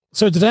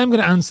So today I'm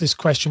going to answer this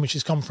question, which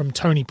has come from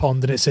Tony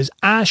Pond, and it says,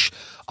 Ash,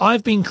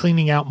 I've been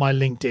cleaning out my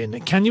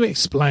LinkedIn. Can you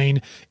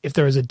explain if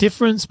there is a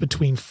difference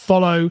between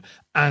follow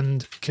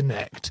and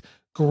connect?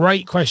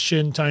 Great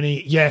question,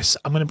 Tony. Yes,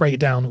 I'm going to break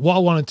it down. What I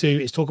want to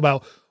do is talk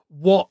about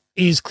what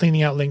is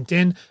cleaning out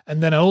LinkedIn.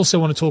 And then I also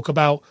want to talk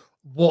about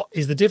what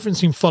is the difference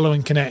between follow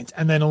and connect.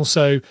 And then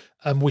also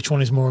which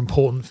one is more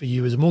important for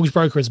you as a mortgage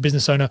broker, as a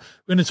business owner.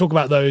 We're going to talk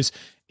about those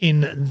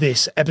in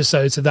this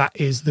episode. So that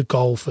is the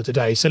goal for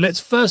today. So let's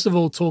first of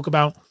all talk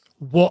about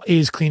what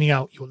is cleaning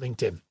out your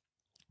LinkedIn.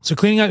 So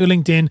cleaning out your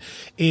LinkedIn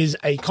is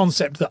a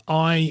concept that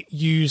I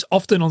use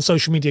often on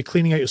social media,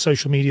 cleaning out your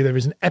social media. There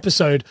is an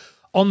episode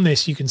on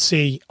this you can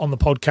see on the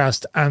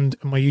podcast and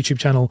my YouTube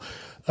channel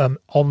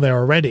on there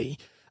already.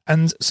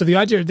 And so the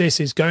idea of this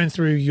is going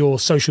through your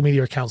social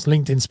media accounts,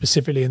 LinkedIn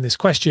specifically in this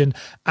question,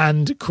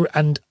 and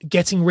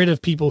getting rid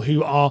of people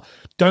who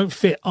don't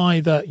fit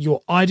either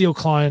your ideal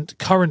client,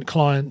 current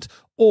client,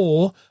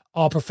 or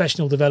our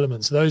professional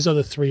development. So those are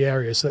the three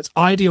areas. So that's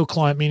ideal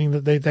client, meaning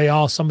that they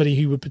are somebody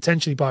who would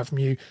potentially buy from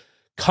you.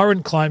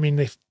 Current client,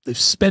 meaning they've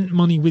spent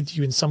money with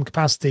you in some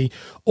capacity,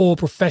 or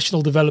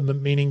professional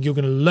development, meaning you're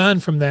going to learn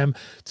from them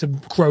to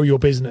grow your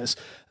business.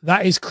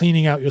 That is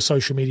cleaning out your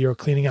social media or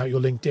cleaning out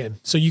your LinkedIn.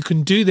 So you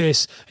can do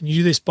this, and you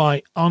do this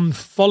by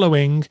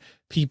unfollowing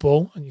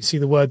people, and you see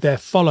the word there,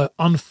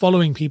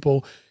 unfollowing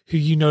people who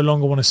you no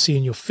longer want to see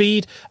in your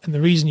feed. And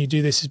the reason you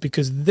do this is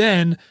because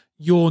then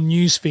your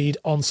news feed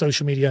on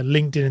social media,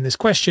 LinkedIn in this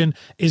question,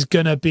 is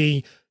going to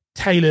be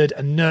tailored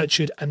and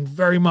nurtured and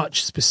very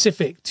much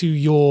specific to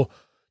your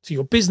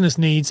business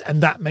needs,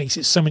 and that makes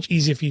it so much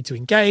easier for you to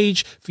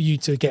engage, for you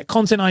to get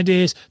content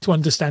ideas, to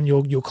understand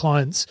your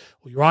clients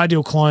or your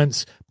ideal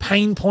clients'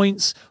 pain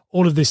points.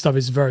 All of this stuff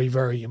is very,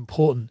 very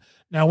important.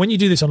 Now, when you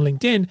do this on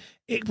LinkedIn,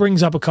 it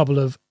brings up a couple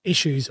of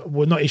issues,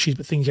 well, not issues,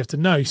 but things you have to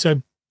know.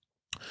 So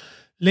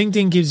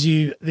LinkedIn gives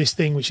you this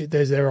thing, which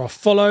there are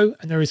follow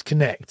and there is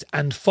connect,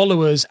 and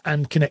followers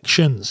and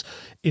connections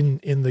in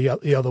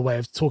the other way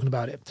of talking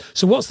about it.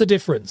 So what's the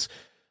difference?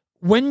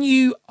 When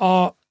you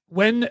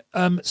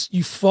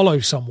follow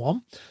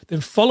someone,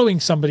 then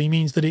following somebody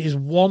means that it is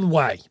one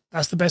way.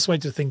 That's the best way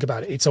to think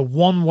about it. It's a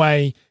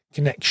one-way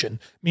connection,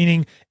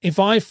 meaning if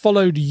I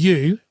followed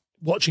you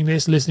watching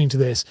this, listening to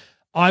this,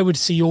 I would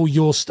see all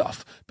your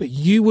stuff, but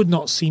you would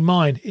not see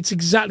mine. It's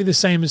exactly the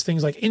same as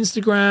things like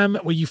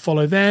Instagram, where you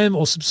follow them,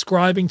 or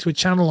subscribing to a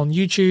channel on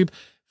YouTube.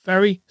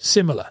 Very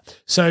similar.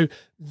 So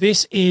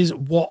this is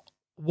what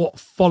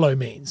follow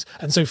means.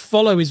 And so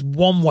follow is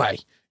one way.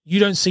 You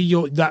don't see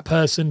that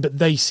person, but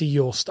they see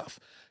your stuff.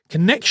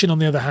 Connection, on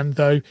the other hand,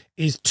 though,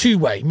 is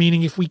two-way,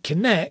 meaning if we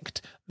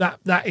connect,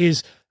 that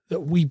is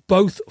that we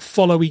both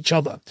follow each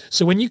other.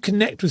 So when you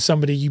connect with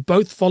somebody, you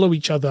both follow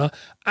each other,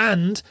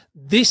 and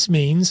this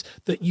means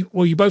that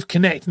you both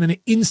connect and then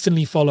it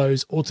instantly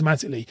follows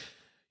automatically.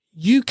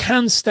 You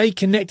can stay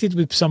connected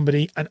with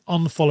somebody and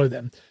unfollow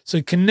them.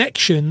 So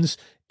connections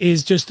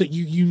is just that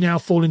you now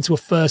fall into a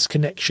first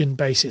connection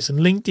basis, and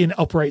LinkedIn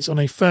operates on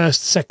a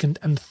first, second,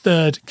 and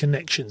third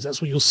connections.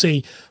 That's what you'll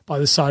see by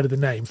the side of the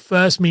name.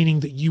 First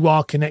meaning that you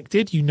are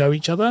connected, you know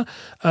each other.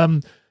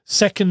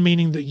 Second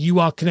meaning that you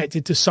are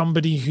connected to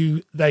somebody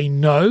who they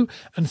know,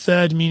 and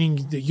third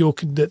meaning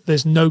that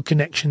there's no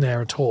connection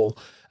there at all.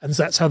 And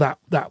so that's how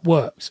that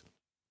works.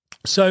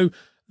 So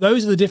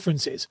those are the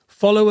differences.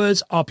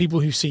 Followers are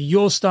people who see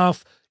your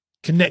stuff.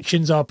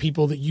 Connections are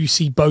people that you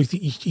see both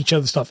each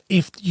other's stuff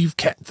if you've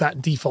kept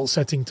that default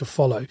setting to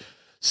follow.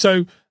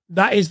 So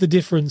that is the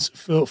difference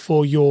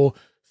for your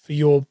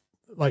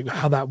like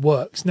how that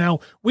works.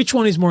 Now, which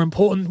one is more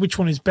important? Which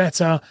one is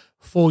better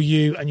for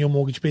you and your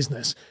mortgage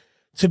business?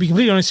 To be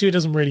completely honest with you, it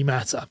doesn't really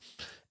matter.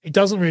 It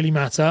doesn't really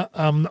matter.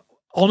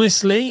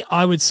 Honestly,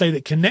 I would say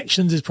that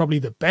connections is probably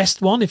the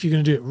best one if you're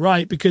going to do it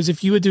right, because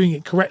if you were doing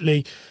it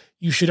correctly,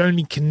 you should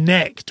only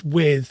connect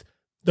with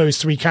those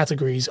three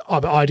categories: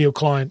 ideal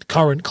client,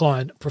 current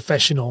client,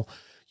 professional.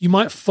 You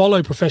might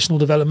follow professional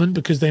development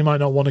because they might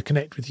not want to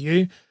connect with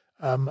you.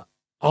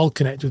 I'll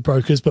connect with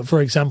brokers, but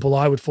for example,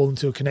 I would fall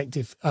into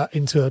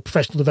a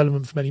professional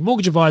development for many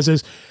mortgage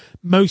advisors.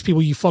 Most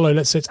people you follow,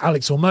 let's say it's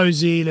Alex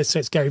Hormozi, let's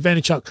say it's Gary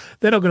Vaynerchuk,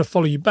 they're not going to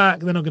follow you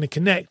back. They're not going to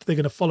connect. They're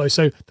going to follow.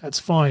 So that's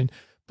fine.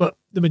 But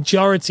the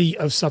majority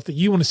of stuff that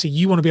you want to see,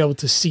 you want to be able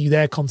to see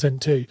their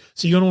content too.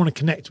 So you're going to want to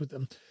connect with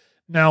them.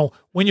 Now,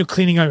 when you're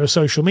cleaning out your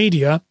social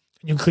media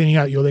and you're cleaning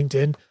out your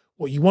LinkedIn,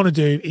 what you want to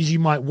do is you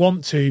might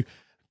want to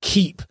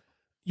keep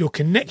your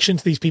connection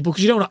to these people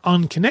because you don't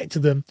want to unconnect to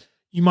them.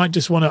 You might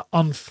just want to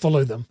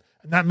unfollow them.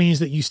 And that means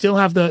that you still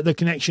have the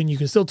connection. You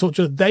can still talk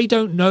to them. They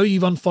don't know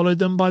you've unfollowed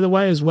them, by the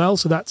way, as well.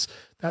 So that's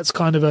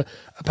kind of a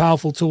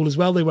powerful tool as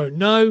well. They won't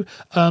know,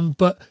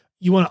 but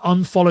you want to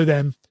unfollow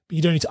them, but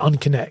you don't need to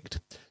unconnect.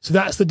 So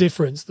that's the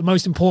difference. The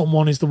most important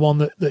one is the one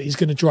that is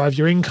going to drive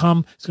your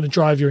income. It's going to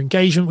drive your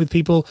engagement with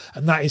people.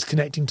 And that is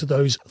connecting to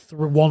those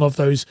one of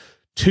those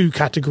two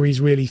categories,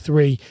 really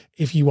three,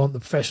 if you want the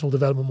professional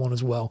development one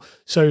as well.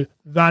 So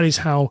that is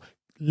how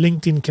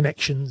LinkedIn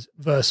connections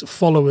versus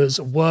followers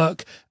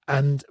work,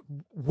 and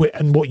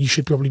what you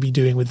should probably be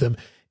doing with them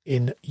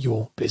in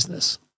your business.